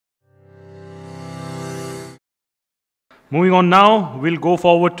Moving on now, we'll go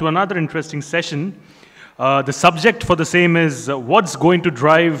forward to another interesting session. The subject for the same is what's going to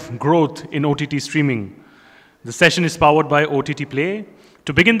drive growth in OTT streaming. The session is powered by OTTplay.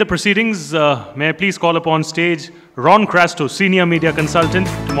 To begin the proceedings, may I please call upon stage Ron Crasto-Senior Media Consultant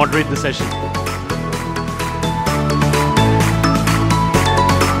to moderate the session.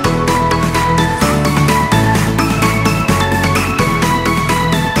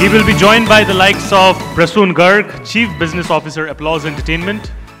 He will be joined by the likes of Prasoon Garg, Chief Business Officer, Applause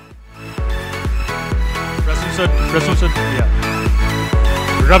Entertainment. Prasoon sir, yeah.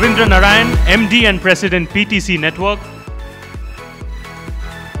 Rabindra Narayan-MD and President, PTC Network.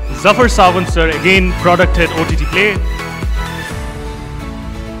 Zafar Sawant sir, again Product Head, OTTplay.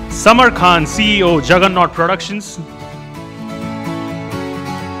 Samar Khan, CEO, Juggernaut Productions.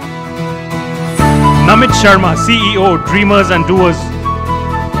 Namit Sharma, CEO, Dreamers and Doers.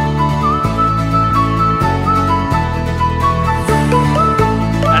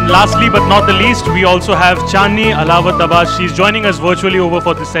 And lastly but not the least, we also have Chandni, Ahlawat, Dabas. She's joining us virtually over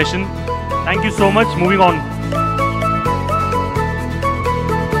for this session. Thank you so much. Moving on.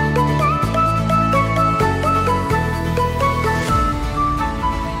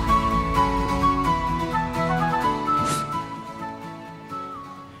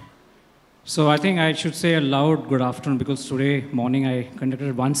 So I think I should say a loud good afternoon because today morning I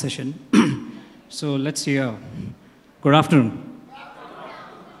conducted one session. So let's hear. Good afternoon.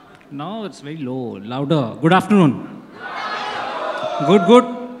 No, it's very low. Louder. Good afternoon. Good, good.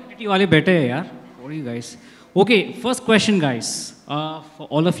 OTT wale bete hai yaar. What are you guys? Okay, first question, guys. For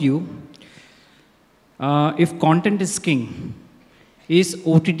all of you. If content is king, is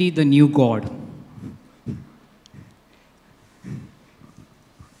OTT the new god?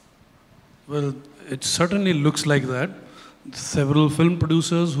 Well, it certainly looks like that. Several film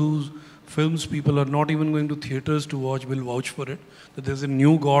producers whose films people are not even going to theaters to watch will vouch for it, that there's a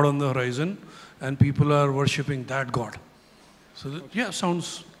new god on the horizon and people are worshipping that god. So, yeah,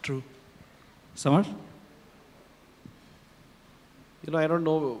 sounds true. Samar? You know, I don't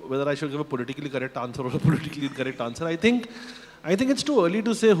know whether I should give a politically correct answer or a politically incorrect answer. I think it's too early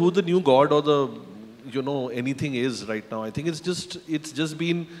to say who the new god or the, anything is right now. I think it's just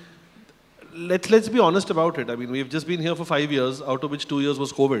been, let's be honest about it. I mean, we've just been here for 5 years, out of which 2 years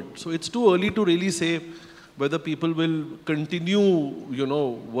was COVID. So it's too early to really say whether people will continue,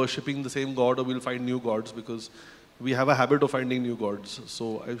 worshipping the same god or will find new gods, because we have a habit of finding new gods.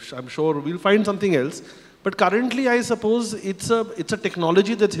 So I'm sure we'll find something else. But currently, I suppose it's a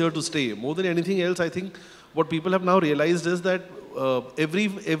technology that's here to stay. More than anything else, I think what people have now realized is that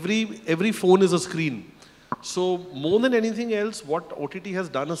every phone is a screen. So more than anything else, what OTT has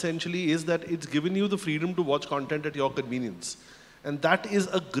done essentially is that it's given you the freedom to watch content at your convenience. And that is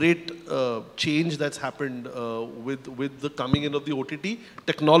a great change that's happened with the coming in of the OTT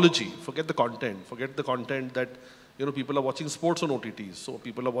technology. Forget the content that, people are watching sports on OTTs. So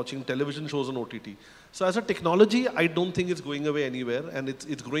people are watching television shows on OTT. So as a technology, I don't think it's going away anywhere. And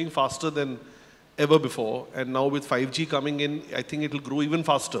it's growing faster than ever before. And now with 5G coming in, I think it'll grow even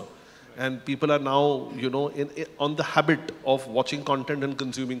faster. And people are now, on the habit of watching content and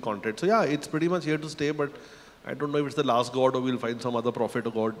consuming content. So yeah, it's pretty much here to stay, but I don't know if it's the last god or we'll find some other prophet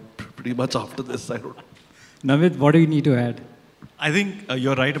or god pretty much after this. I don't know. Namit, what do you need to add? I think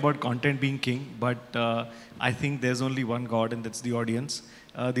you're right about content being king, but I think there's only one god, and that's the audience.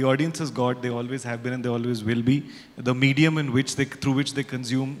 The audience is God. They always have been and they always will be. The medium through which they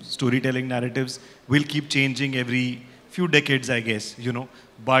consume storytelling narratives will keep changing every few decades, I guess,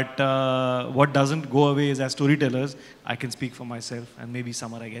 But what doesn't go away is, as storytellers, I can speak for myself and maybe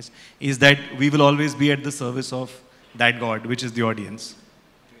Samar, I guess, is that we will always be at the service of that God, which is the audience.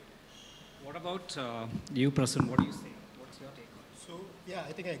 What about you, Prasoon? What do you say? What's your take on it? So, yeah,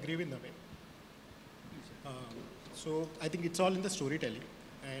 I think I agree with Namit. So, I think it's all in the storytelling.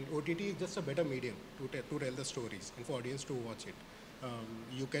 And OTT is just a better medium to tell the stories and for audience to watch it.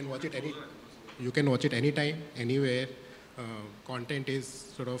 You can watch it anytime, anywhere. Content is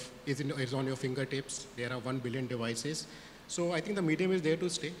is on your fingertips. There are 1 billion devices. So I think the medium is there to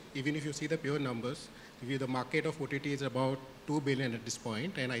stay. Even if you see the pure numbers, the market of OTT is about 2 billion at this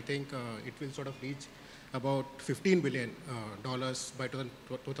point, and I think it will reach about $15 billion by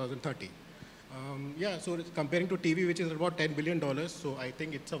 2030. Yeah, so comparing to TV, which is about $10 billion, so I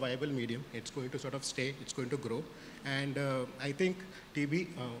think it's a viable medium. It's going to stay, it's going to grow. And I think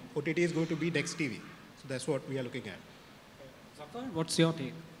OTT is going to be next TV. So that's what we are looking at. Zafar, what's your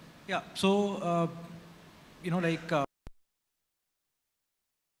take? Yeah, so,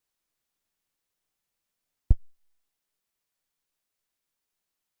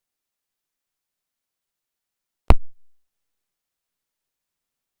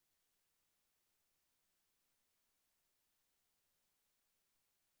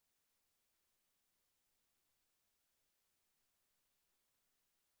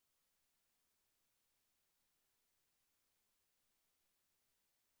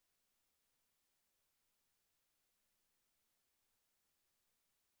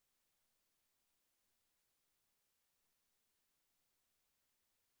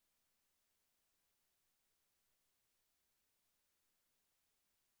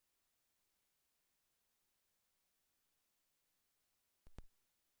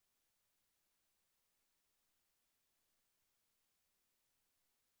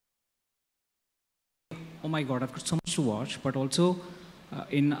 oh my God, I've got so much to watch, but also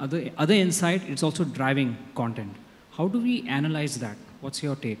in other inside, it's also driving content. How do we analyze that? What's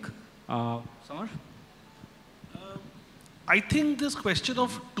your take? Samar? I think this question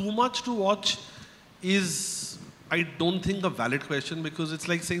of too much to watch is, I don't think, a valid question, because it's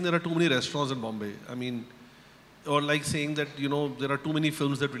like saying there are too many restaurants in Bombay. I mean, or like saying that, you know, there are too many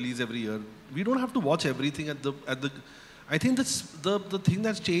films that release every year. We don't have to watch everything at the I think that's the thing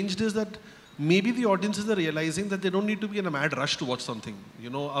that's changed is that maybe the audiences are realizing that they don't need to be in a mad rush to watch something. You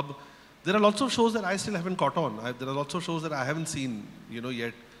know, there are lots of shows that I still haven't caught on. There are lots of shows that I haven't seen, you know,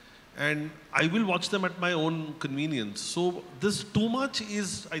 yet. And I will watch them at my own convenience. So this too much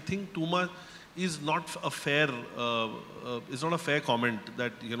is, I think too much is not a fair, is not a fair comment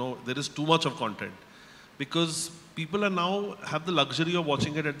that, you know, there is too much of content. Because people are now have the luxury of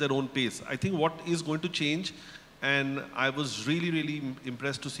watching it at their own pace. I think what is going to change, and I was really, really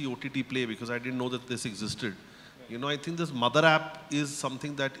impressed to see OTTplay because I didn't know that this existed. You know, I think this mother app is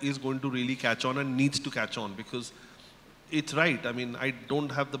something that is going to really catch on and needs to catch on, because it's right. I mean, I don't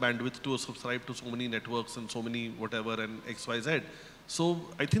have the bandwidth to subscribe to so many networks and so many whatever and XYZ. So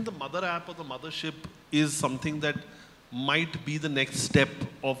I think the mother app or the mothership is something that might be the next step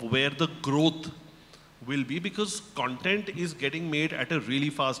of where the growth will be, because content is getting made at a really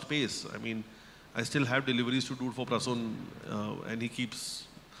fast pace. I mean, I still have deliveries to do for Prasoon, and he keeps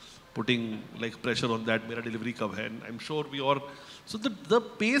putting like pressure on that, mera delivery kab hai, and I'm sure we are. So the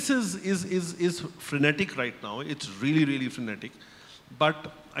pace is frenetic right now. It's really, really frenetic.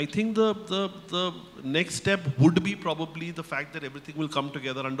 But I think the next step would be probably the fact that everything will come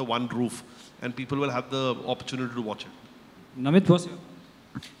together under one roof and people will have the opportunity to watch it. Namit, what's your...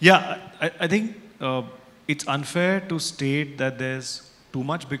 Yeah, I think it's unfair to state that there's too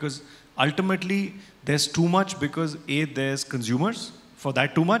much, because ultimately there's too much because A, there's consumers for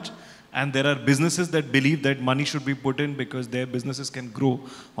that too much, and there are businesses that believe that money should be put in because their businesses can grow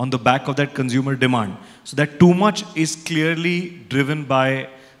on the back of that consumer demand. So that too much is clearly driven by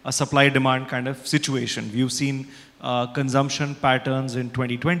a supply-demand kind of situation. We've seen consumption patterns in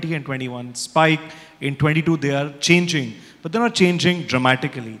 2020 and 21 spike. In 22 they are changing, but they're not changing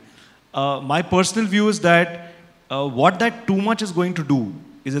dramatically. My personal view is that what that too much is going to do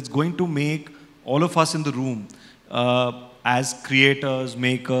is it's going to make all of us in the room as creators,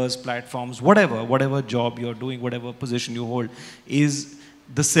 makers, platforms, whatever job you're doing, whatever position you hold, is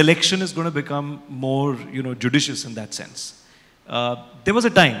the selection is going to become more, you know, judicious in that sense. There was a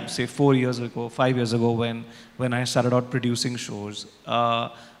time, say 4 years ago, 5 years ago, when I started out producing shows,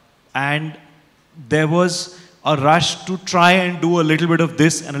 and there was a rush to try and do a little bit of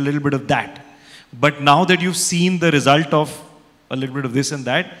this and a little bit of that. But now that you've seen the result of a little bit of this and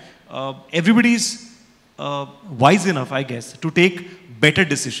that, everybody's wise enough, I guess, to take better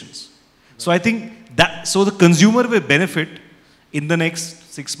decisions. So I think that, so the consumer will benefit in the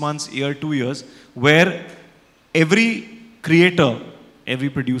next 6 months, year, 2 years, where every creator, every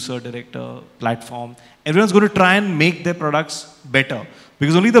producer, director, platform, everyone's going to try and make their products better,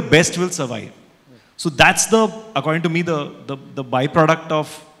 because only the best will survive. So that's the, according to me, the byproduct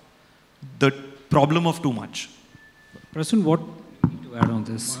of the problem of too much. Prasoon, what do you need to add on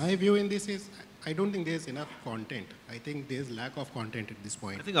this? My view in this is, I don't think there's enough content. I think there's lack of content at this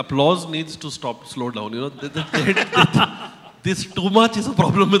point. I think applause needs to slow down. You know, this too much is a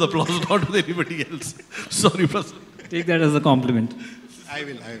problem with applause, not with anybody else. Sorry, Prasoon. Take that as a compliment. I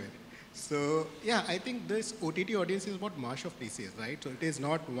will. So, yeah, I think this OTT audience is what mash of pieces, right? So it is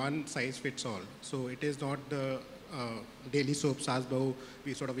not one size fits all. So it is not the daily soap, Sasbahu,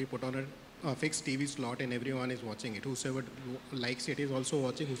 we put on a fixed TV slot and everyone is watching it. Whosoever likes it is also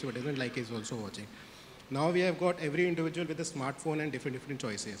watching, whosoever doesn't like it is also watching. Now we have got every individual with a smartphone and different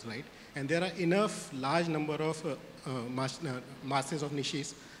choices, right? And there are enough large number of masses of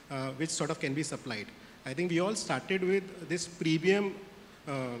niches which sort of can be supplied. I think we all started with this premium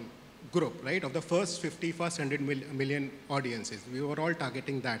group, right, of the first 100 million audiences. We were all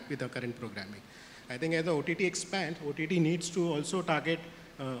targeting that with our current programming. I think as the OTT expands, OTT needs to also target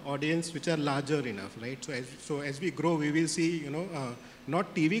audience which are larger enough, right? So as we grow, we will see, you know,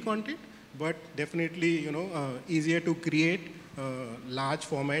 not TV content, but definitely, you know, easier to create large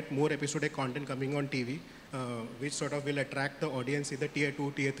format, more episodic content coming on TV, which sort of will attract the audience in the tier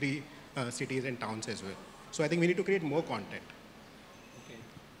 2, tier 3 cities and towns as well. So I think we need to create more content.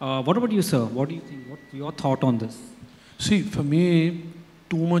 What about you, sir? What do you think? What's your thought on this? See, for me,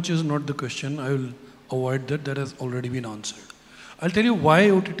 too much is not the question. I will avoid that. That has already been answered. I'll tell you why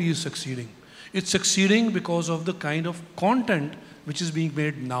OTT is succeeding. It's succeeding because of the kind of content which is being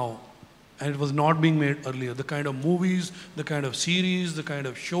made now and it was not being made earlier. The kind of movies, the kind of series, the kind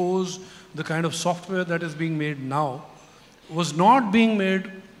of shows, the kind of software that is being made now was not being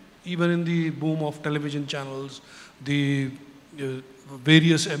made even in the boom of television channels, the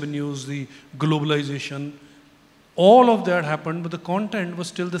various avenues, the globalization. All of that happened, but the content was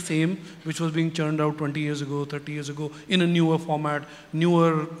still the same, which was being churned out 20 years ago, 30 years ago, in a newer format,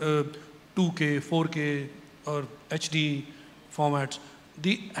 newer 2K, 4K, or HD formats.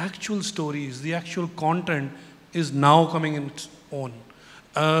 The actual stories, the actual content is now coming in its own.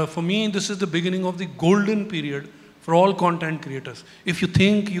 For me, this is the beginning of the golden period for all content creators. If you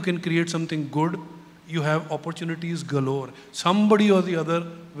think you can create something good, you have opportunities galore. Somebody or the other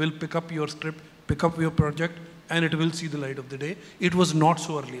will pick up your script, pick up your project, and it will see the light of the day. It was not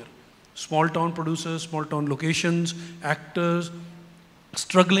so earlier. Small town producers, small town locations, actors,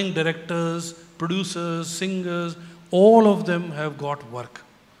 struggling directors, producers, singers, all of them have got work.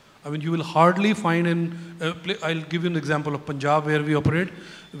 I mean, you will hardly find I'll give you an example of Punjab where we operate.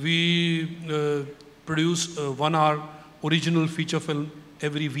 We produce a 1-hour original feature film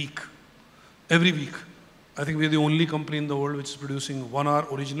every week. Every week. I think we're the only company in the world which is producing 1-hour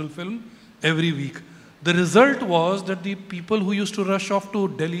original film every week. The result was that the people who used to rush off to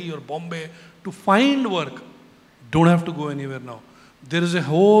Delhi or Bombay to find work don't have to go anywhere now. There is a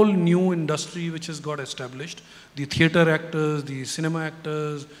whole new industry which has got established. The theater actors, the cinema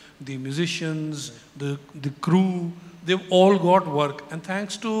actors, the musicians, the crew, they've all got work. And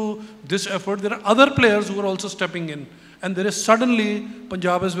thanks to this effort, there are other players who are also stepping in. And there is suddenly,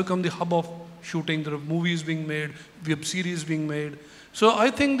 Punjab has become the hub of shooting. There are movies being made, web series being made. So I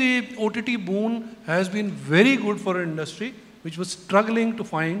think the OTT boon has been very good for an industry which was struggling to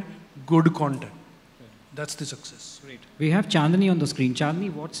find good content. That's the success. Great. We have Chandni on the screen.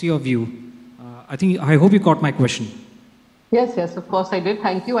 Chandni, what's your view? I hope you caught my question. Yes, of course I did.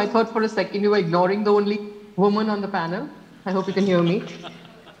 Thank you. I thought for a second you were ignoring the only woman on the panel. I hope you can hear me.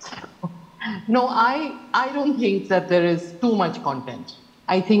 No, I don't think that there is too much content.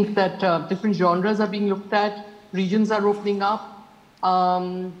 I think that different genres are being looked at, regions are opening up,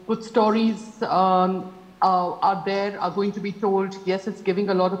 good stories are there, are going to be told. Yes, it's giving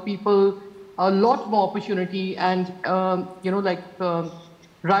a lot of people a lot more opportunity, and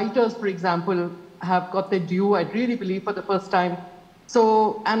writers, for example, have got their due, I really believe, for the first time.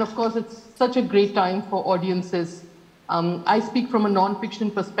 So, and of course, it's such a great time for audiences. I speak from a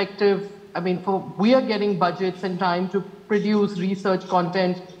non-fiction perspective. I mean, we are getting budgets and time to produce research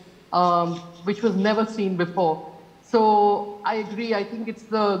content, which was never seen before. So I agree. I think it's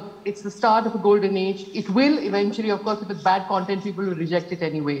the start of a golden age. It will eventually, of course, if it's bad content, people will reject it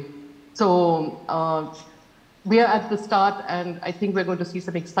anyway. So we are at the start, and I think we're going to see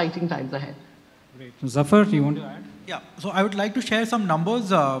some exciting times ahead. Great. Zafar, do you want to add? Yeah. So I would like to share some numbers.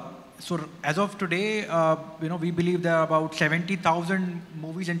 So as of today, we believe there are about 70,000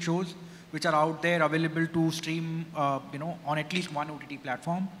 movies and shows which are out there available to stream, on at least one OTT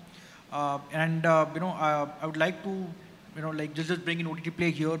platform. I would like to, just bring in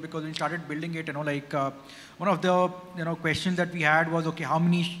OTTplay here, because when we started building it, one of the, questions that we had was, okay, how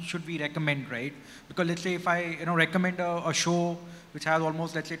many should we recommend, right? Because let's say if I, recommend a show which has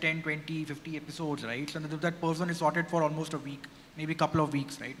almost, let's say 10, 20, 50 episodes, right? So that person is sorted for almost a week, maybe a couple of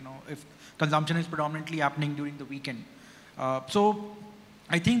weeks, right? If consumption is predominantly happening during the weekend. So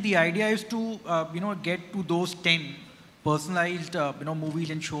I think the idea is to, get to those 10 personalized, movies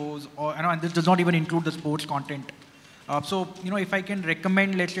and shows, and this does not even include the sports content. So, if I can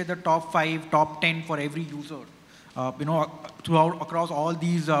recommend, let's say, the top 5, top 10 for every user, across all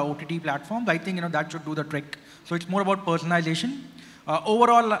these OTT platforms, I think, that should do the trick. So it's more about personalization.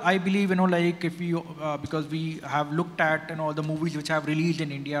 Overall, I believe, if we, because we have looked at, the movies which have released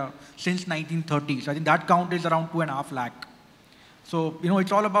in India since 1930. So I think that count is around 2.5 lakh. So,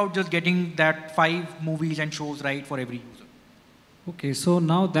 it's all about just getting that 5 movies and shows right for every user. Okay, so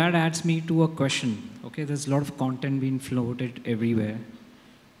now that adds me to a question. Okay, there's a lot of content being floated everywhere.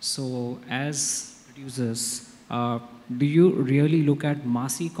 So as producers, do you really look at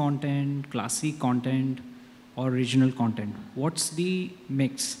massy content, classy content, or original content? What's the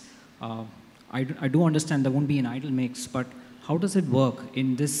mix? I do understand there won't be an ideal mix, but how does it work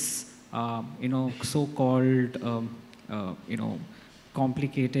in this, so-called,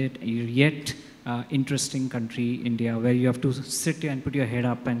 complicated yet interesting country, India, where you have to sit and put your head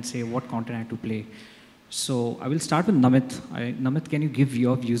up and say what content I have to play. So I will start with Namit. Namit, can you give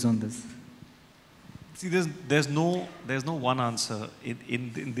your views on this? See, there's no one answer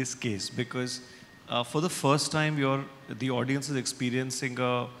in this case, because for the first time the audience is experiencing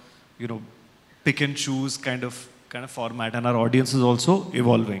a pick and choose kind of format, and our audience is also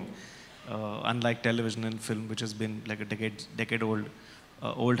evolving. unlike television and film, which has been like a decade old,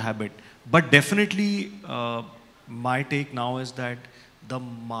 old habit. But definitely, my take now is that the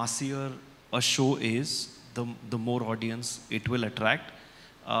massier a show is, the more audience it will attract.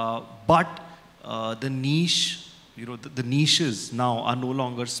 But the niche, the niches now are no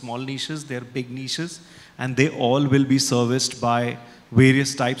longer small niches, they're big niches, and they all will be serviced by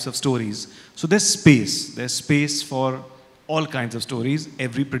various types of stories. So there's space for all kinds of stories.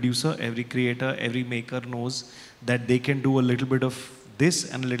 Every producer, every creator, every maker knows that they can do a little bit of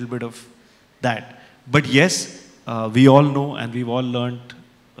this and a little bit of that. But yes, we all know and we've all learned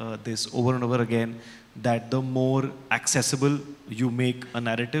this over and over again, that the more accessible you make a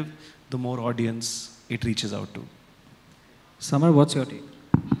narrative, the more audience it reaches out to. Samar, what's your take?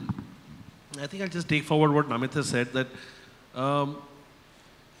 I think I'll just take forward what Namit has said, that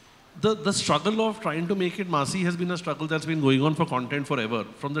the struggle of trying to make it massy has been a struggle that's been going on for content forever,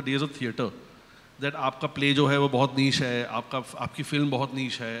 from the days of theatre. That आपका play जो है वो बहुत niche है, आपकी film बहुत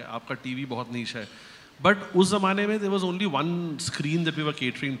niche है, आपका TV बहुत niche है. But उस ज़माने में there was only one screen that we were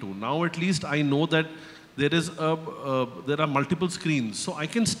catering to. Now at least I know that there are multiple screens, so I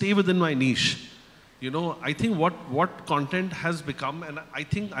can stay within my niche. I think what content has become, and I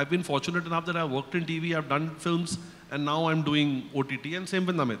think I've been fortunate enough that I've worked in TV, I've done films, and now I'm doing OTT, and same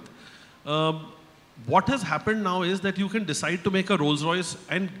with Namit. What has happened now is that you can decide to make a Rolls Royce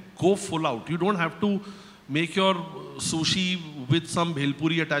and go full out. You don't have to make your sushi with some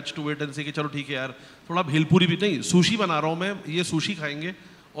bhelpuri attached to it and say कि चलो ठीक है यार थोड़ा bhelpuri भी नहीं, sushi बना रहा हूँ मैं, ये sushi खाएंगे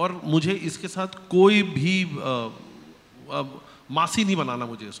और मुझे इसके साथ कोई भी मासी नहीं बनाना,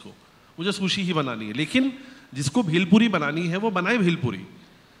 मुझे sushi ही बनानी है. लेकिन जिसको भेलपुरी बनानी है वो बनाए भेलपुरी,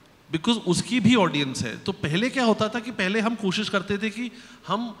 बिकॉज उसकी भी ऑडियंस है. तो पहले क्या होता था कि पहले हम कोशिश करते थे कि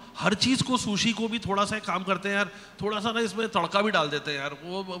हम हर चीज़ को, सुशी को भी थोड़ा सा काम करते हैं यार, थोड़ा सा ना इसमें तड़का भी डाल देते हैं यार,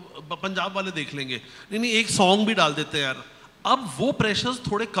 वो पंजाब वाले देख लेंगे, नहीं एक सॉन्ग भी डाल देते हैं यार. अब वो प्रेशर्स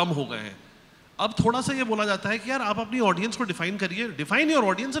थोड़े कम हो गए हैं. अब थोड़ा सा ये बोला जाता है कि यार आप अपनी ऑडियंस को डिफाइन करिए, define your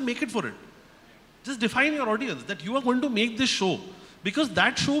audience and make it for it. Just define your audience that you are going to make this show, because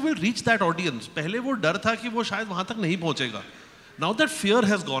that show will reach that audience. पहले वो डर था कि वो शायद वहाँ तक नहीं पहुँचेगा. Now that fear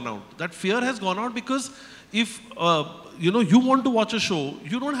has gone out. That fear has gone out because if you want to watch a show,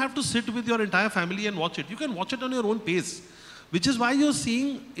 you don't have to sit with your entire family and watch it. You can watch it on your own pace, which is why you're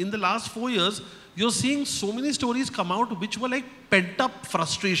seeing in the last 4 years, you're seeing so many stories come out which were like pent up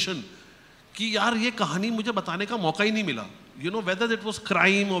frustration. कि यार ये कहानी मुझे बताने का मौका ही नहीं मिला. Whether it was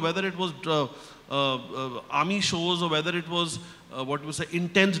crime or whether it was army shows or whether it was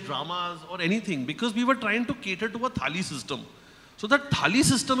intense dramas or anything, because we were trying to cater to a thali system. So that thali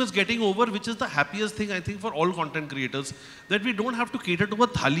system is getting over, which is the happiest thing I think for all content creators, that we don't have to cater to a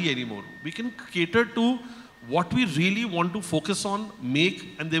thali anymore. We can cater to what we really want to focus on, make,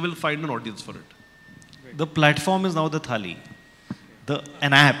 and they will find an audience for it. The platform is now the thali.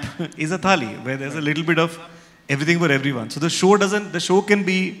 An app is a thali where there's a little bit of everything for everyone. So the show can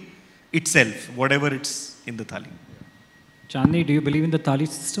be itself, whatever it's in the thali. Chandni, do you believe in the thali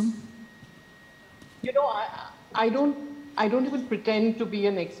system? I don't even pretend to be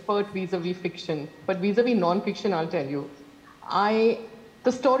an expert vis-a-vis fiction, but vis-a-vis non-fiction, I'll tell you.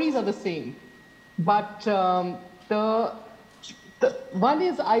 The stories are the same, but the one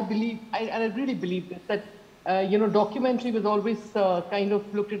is, I believe, and I really believe this, that documentary was always kind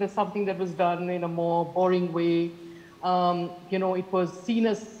of looked at as something that was done in a more boring way. It was seen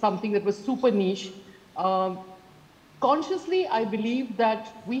as something that was super niche. Consciously, I believe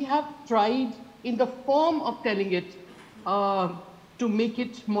that we have tried in the form of telling it to make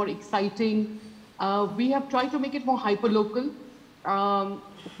it more exciting. We have tried to make it more hyper-local.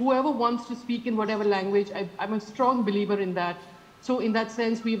 Whoever wants to speak in whatever language, I'm a strong believer in that. So in that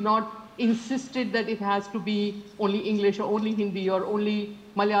sense, we've not insisted that it has to be only English or only Hindi or only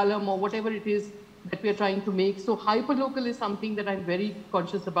Malayalam or whatever it is that we are trying to make. So hyper-local is something that I'm very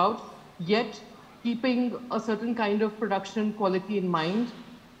conscious about, yet keeping a certain kind of production quality in mind.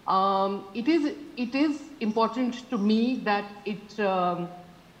 It is important to me that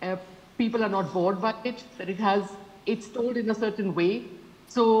people are not bored by it, that it's told in a certain way.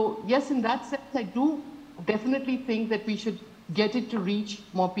 So yes, in that sense, I do definitely think that we should get it to reach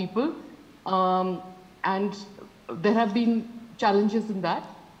more people. And there have been challenges in that,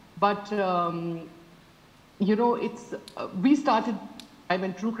 but we started,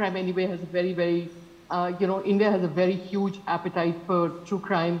 true crime anyway has a very, very, India has a very huge appetite for true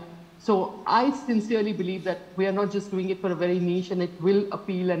crime. So I sincerely believe that we are not just doing it for a very niche, and it will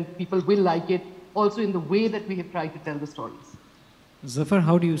appeal and people will like it also in the way that we have tried to tell the stories. Zafar,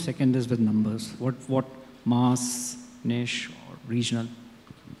 how do you second this with numbers? What mass, niche, or regional?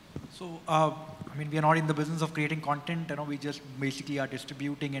 So, I mean, we are not in the business of creating content, we just basically are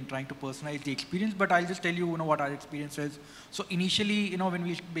distributing and trying to personalize the experience, but I'll just tell you, what our experience is. So initially, when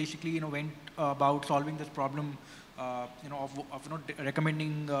we basically, went about solving this problem, of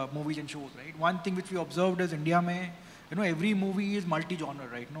recommending movies and shows, right? One thing which we observed is India mein, every movie is multi-genre,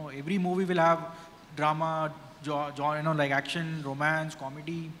 right? Every movie will have drama, like action, romance,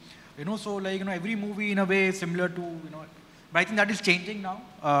 comedy, so like, every movie in a way is similar to, but I think that is changing now,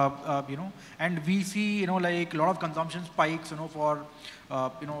 and we see, like a lot of consumption spikes, for,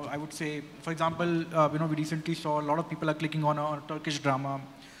 I would say, for example, we recently saw a lot of people are clicking on a Turkish drama,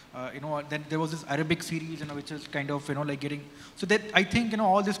 then there was this Arabic series, which is kind of, like getting, so that I think,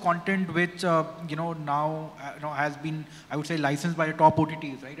 all this content which, now, has been, I would say, licensed by the top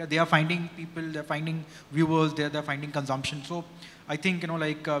OTTs, right? They are finding people, they're finding viewers, they're finding consumption. So I think,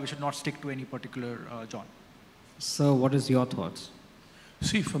 like we should not stick to any particular genre. So what is your thoughts?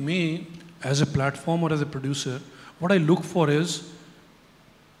 See, for me, as a platform or as a producer, what I look for is,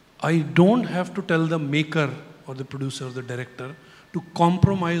 I don't have to tell the maker or the producer or the director to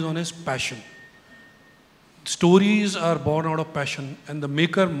compromise on his passion. Stories are born out of passion, and the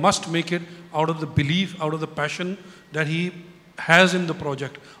maker must make it out of the belief, out of the passion that he has in the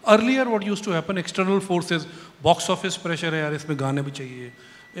project. Earlier, what used to happen, external forces, box office pressure है यार इसमें गाने भी चाहिए,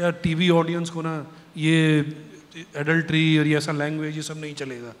 यार TV audience को ना ये adultery or ऐसा language ये सब नहीं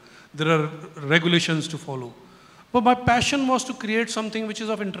चलेगा. There are regulations to follow. But my passion was to create something which is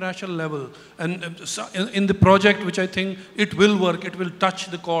of international level, and in the project which I think it will work, it will touch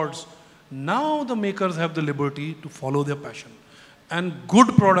the chords. Now the makers have the liberty to follow their passion, and good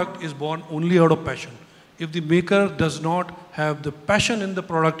product is born only out of passion. If the maker does not have the passion in the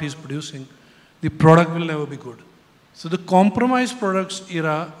product he is producing, the product will never be good. So the compromise products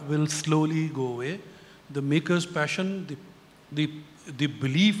era will slowly go away. The maker's passion, the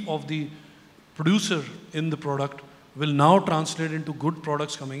belief of the producer in the product will now translate into good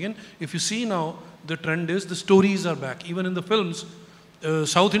products coming in. If you see now, the trend is the stories are back. Even in the films,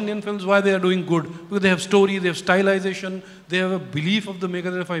 South Indian films, why they are doing good? Because they have story, they have stylization, they have a belief of the maker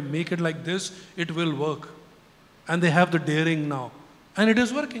that if I make it like this, it will work. And they have the daring now. And it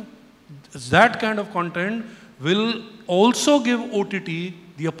is working. That kind of content will also give OTT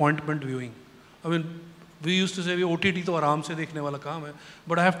the appointment viewing. I mean, we used to say, OTT to aaram se dekhne wala kaam hai.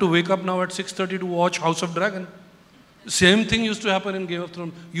 But I have to wake up now at 6:30 to watch House of Dragon. Same thing used to happen in Game of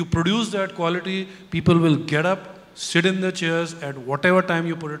Thrones. You produce that quality, people will get up, sit in their chairs at whatever time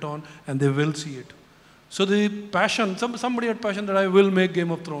you put it on, and they will see it. So the passion, somebody had passion that I will make Game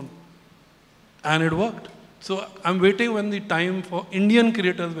of Thrones. And it worked. So I'm waiting when the time for Indian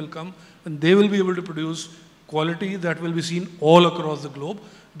creators will come, and they will be able to produce quality that will be seen all across the globe.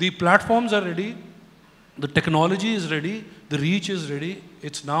 The platforms are ready. The technology is ready. The reach is ready.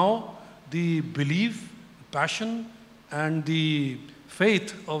 It's now the belief, passion, and the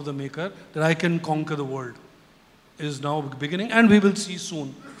faith of the maker that I can conquer the world is now beginning, and we will see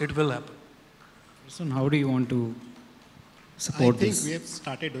soon. It will happen. So how do you want to support this? I think we have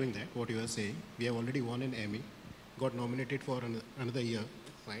started doing that, what you are saying. We have already won an Emmy, got nominated for another year,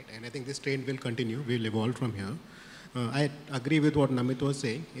 right? And I think this trend will continue. We'll evolve from here. I agree with what Namit was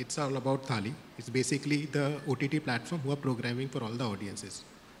saying. It's all about Thali. It's basically the OTT platform who are programming for all the audiences.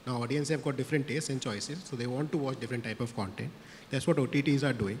 Now, audiences have got different tastes and choices, so they want to watch different type of content. That's what OTTs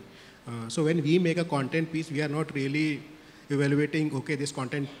are doing. So when we make a content piece, we are not really evaluating, okay, this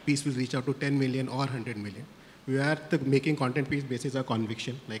content piece will reach out to 10 million or 100 million. We are making content piece basis of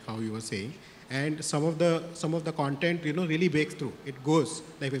conviction, like how you were saying. And some of the content, really breaks through. It goes,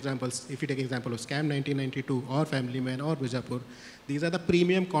 like for example, if you take example of Scam 1992 or Family Man or Bijapur, these are the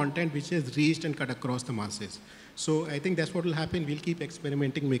premium content which is reached and cut across the masses. So I think that's what will happen. We'll keep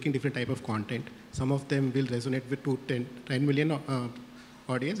experimenting, making different type of content. Some of them will resonate with 10 million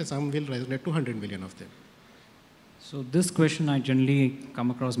audience, and some will resonate to 100 million of them. So this question I generally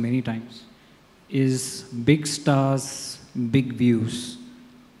come across many times is big stars, big views.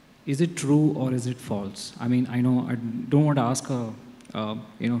 Is it true or is it false? I mean, I know I don't want to ask a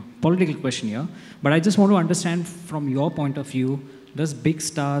political question here, but I just want to understand from your point of view, does big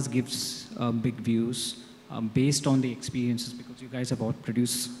stars gives big views based on the experiences? Because you guys have all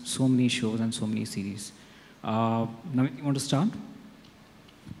produced so many shows and so many series. Namit, you want to start?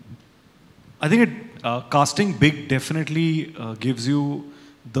 I think casting big definitely gives you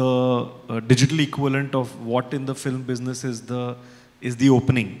the digital equivalent of what in the film business is the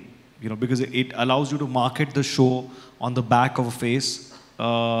opening, because it allows you to market the show on the back of a face,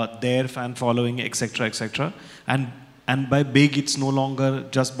 their fan following, etc., etc. And by big, it's no longer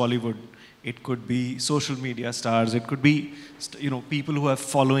just Bollywood. it could be social media stars, it could be people who have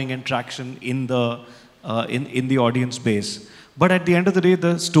following and traction in the in the audience base. But at the end of the day,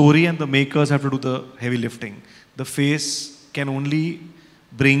 the story and the makers have to do the heavy lifting. The face can only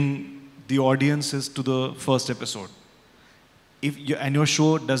bring the audiences to the first episode. And your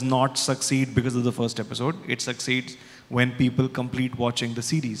show does not succeed because of the first episode. It succeeds when people complete watching the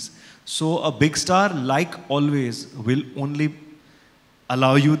series. So a big star, like always, will only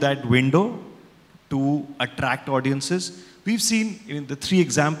allow you that window to attract audiences. We've seen the 3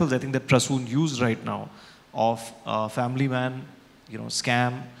 examples, I think, that Prasoon used right now of Family Man,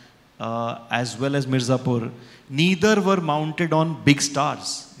 Scam, as well as Mirzapur. Neither were mounted on big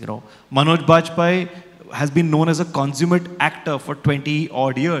stars. Manoj Bajpayee has been known as a consummate actor for 20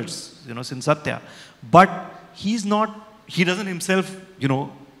 odd years, since Satya. But he doesn't himself,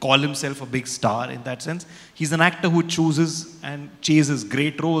 call himself a big star in that sense. He's an actor who chooses and chases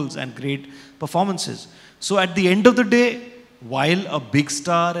great roles and great performances. So at the end of the day, while a big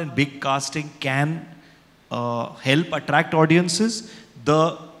star and big casting can help attract audiences,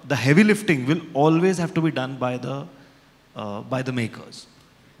 the heavy lifting will always have to be done by the makers.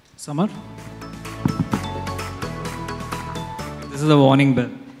 Samar? This is a warning bell.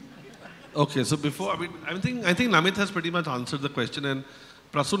 Okay, so before, I think Namit has pretty much answered the question, and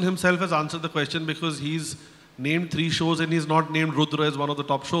Prasoon himself has answered the question because he's named 3 shows and he's not named Rudra as one of the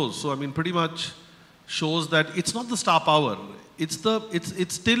top shows. So pretty much shows that it's not the star power. It's still,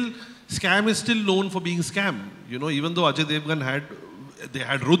 Scam is still known for being Scam. Even though Ajay Devgan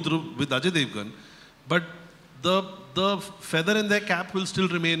had Rudra with Ajay Devgan, but the feather in their cap will still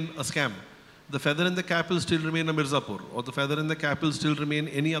remain a Scam. The feather in the cap will still remain a Mirzapur, or the feather in the cap will still remain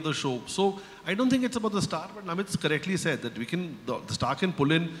any other show. So I don't think it's about the star, but Namit's correctly said that the star can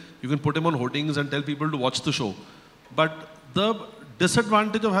pull in, you can put him on hoardings and tell people to watch the show. But the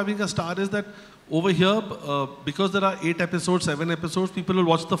disadvantage of having a star is that over here, because there are 8 episodes, 7 episodes, people will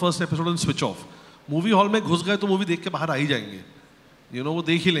watch the first episode and switch off. Movie hall में घुस गए तो movie देख के बाहर आ ही जाएंगे. वो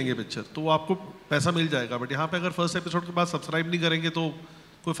देख ही लेंगे picture. तो आपको पैसा मिल जाएगा. But यहाँ पे अगर first episode के बाद subscribe नहीं करेंगे तो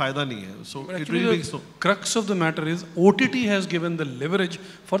कोई फायदा नहीं है. So it really makes no. Crux of the matter is OTT has given the leverage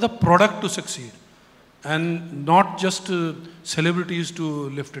for the product to succeed, and not just celebrities to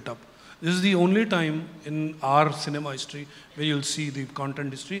lift it up. This is the only time in our cinema history where you'll see the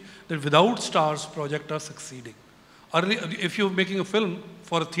content history that without stars, projects are succeeding. If you're making a film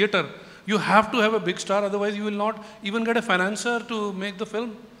for a theater, you have to have a big star, otherwise you will not even get a financier to make the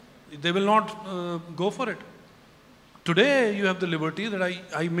film. They will not go for it. Today, you have the liberty that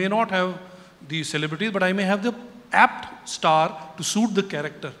I may not have the celebrities, but I may have the apt star to suit the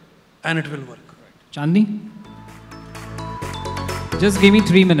character, and it will work. Chandni? Just give me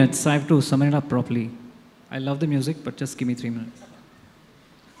 3 minutes. I have to sum it up properly. I love the music, but just give me 3 minutes.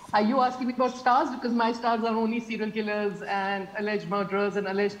 Are you asking me about stars? Because my stars are only serial killers and alleged murderers and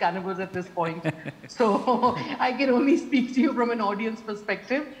alleged cannibals at this point. So I can only speak to you from an audience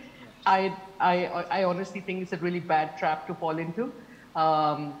perspective. I honestly think it's a really bad trap to fall into.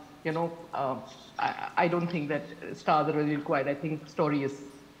 I don't think that stars are really required. I think story is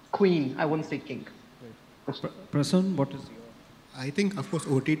queen. I won't say king. Prasoon, what is your? I think, of course,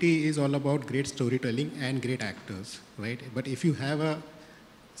 OTT is all about great storytelling and great actors, right? But if you have a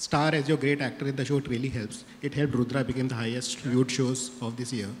star as your great actor in the show, it really helps. It helped Rudra become the highest viewed shows of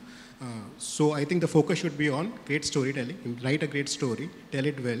this year. So I think the focus should be on great storytelling. Write a great story, tell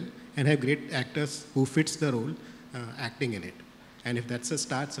it well, and have great actors who fits the role acting in it. And if that's a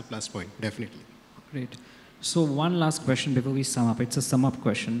star, it's a plus point, definitely. Great. So one last question before we sum up. It's a sum up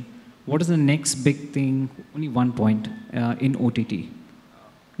question. What is the next big thing, only one point, in OTT?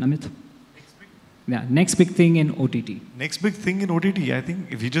 Namit? Yeah, next big thing in OTT. Next big thing in OTT, I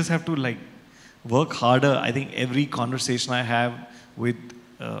think if you just have to work harder, I think every conversation I have with,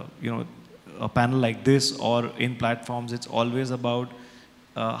 a panel like this or in platforms, it's always about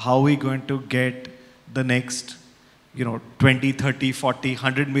how we're going to get the next, 20, 30, 40,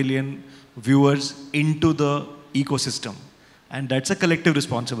 100 million viewers into the ecosystem. And that's a collective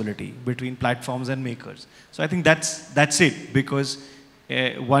responsibility between platforms and makers. So I think that's it, because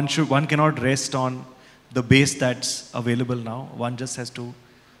one cannot rest on the base that's available now. One just has to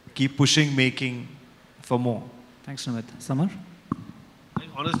keep pushing, making for more. Thanks, Namit. Samar?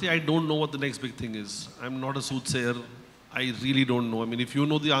 Honestly, I don't know what the next big thing is. I'm not a soothsayer. I really don't know. I mean, if you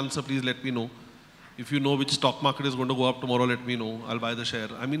know the answer, please let me know. If you know which stock market is going to go up tomorrow, let me know. I'll buy the share.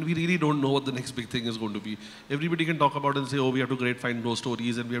 I mean, we really don't know what the next big thing is going to be. Everybody can talk about it and say, oh, we have to find more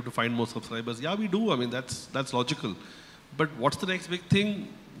stories and we have to find more subscribers. Yeah, we do. I mean, that's logical. But what's the next big thing?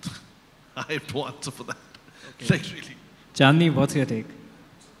 I have no answer for that. Okay. Really. Chandni, what's your take?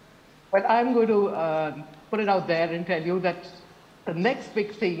 Well, I'm going to put it out there and tell you that the next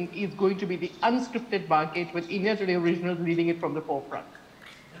big thing is going to be the unscripted market with India Today Originals leading it from the forefront.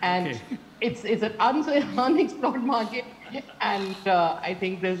 And it's an unexplored market, and I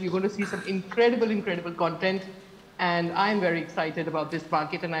think you're going to see some incredible content. And I'm very excited about this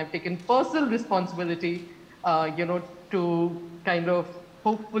market, and I've taken personal responsibility, to kind of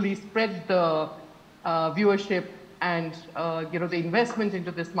hopefully spread the viewership and the investment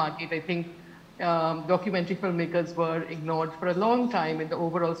into this market. I think documentary filmmakers were ignored for a long time in the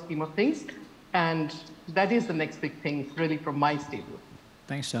overall scheme of things, and that is the next big thing, really, from my stable.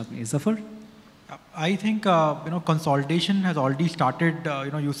 Thanks, Chandni. Zafar? I think consolidation has already started.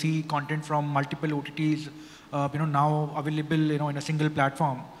 You see content from multiple OTTs, now available, in a single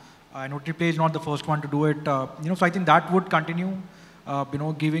platform. And OTTplay is not the first one to do it. So I think that would continue.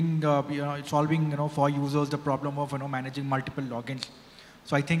 Giving, solving, for users the problem of, managing multiple logins.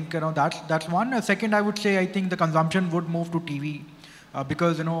 So I think, that's one. Second, I would say, I think the consumption would move to TV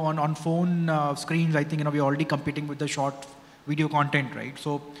because, on phone screens, I think, we're already competing with the short video content, right?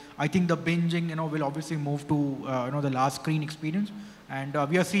 So I think the binging, will obviously move to, the large screen experience. And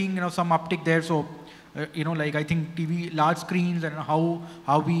we are seeing, some uptick there. So, I think TV, large screens and how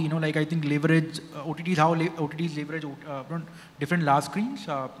we, I think leverage OTTs, how OTTs leverage different large screens.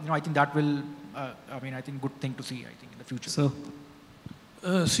 I think that will, I think good thing to see, I think, in the future. So,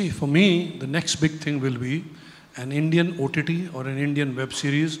 see, for me, the next big thing will be an Indian OTT or an Indian web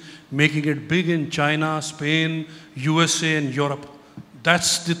series making it big in China, Spain, USA, and Europe.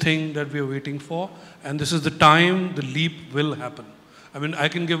 That's the thing that we are waiting for. And this is the time the leap will happen. I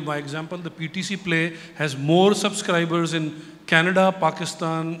can give my example. The PTC Play has more subscribers in Canada,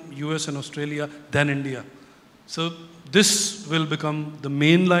 Pakistan, US, and Australia than India. So this will become the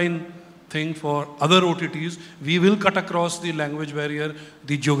mainline thing for other OTTs. We will cut across the language barrier,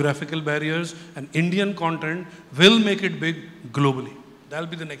 the geographical barriers, and Indian content will make it big globally. That'll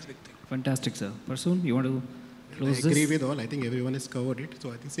be the next big thing. Fantastic, sir. Prasoon, you want to close this? I agree with all. I think everyone has covered it.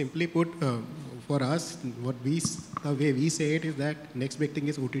 So I think simply put, for us, the way we say it is that next big thing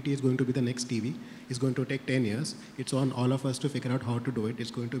is OTT is going to be the next TV. It's going to take 10 years. It's on all of us to figure out how to do it.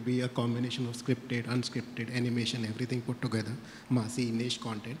 It's going to be a combination of scripted, unscripted, animation, everything put together, massy, niche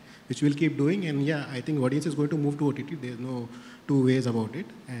content, which we'll keep doing. And yeah, I think audience is going to move to OTT. There's no two ways about it.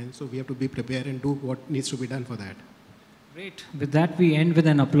 And so we have to be prepared and do what needs to be done for that. Great. With that, we end with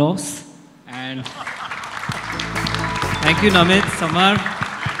an applause. And thank you, Namit, Samar,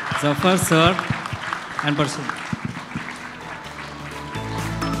 Zafar, sir, and Prasoon.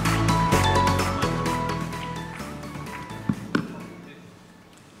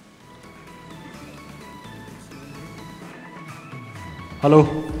 Hello.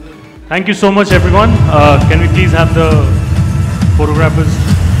 Thank you so much, everyone. Can we please have the photographers?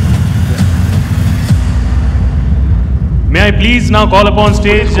 May I please now call upon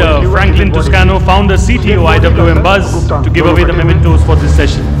stage Franklin Toscano, founder, CTO, IWMBuzz, to give away the mementos for this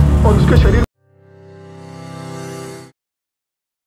session.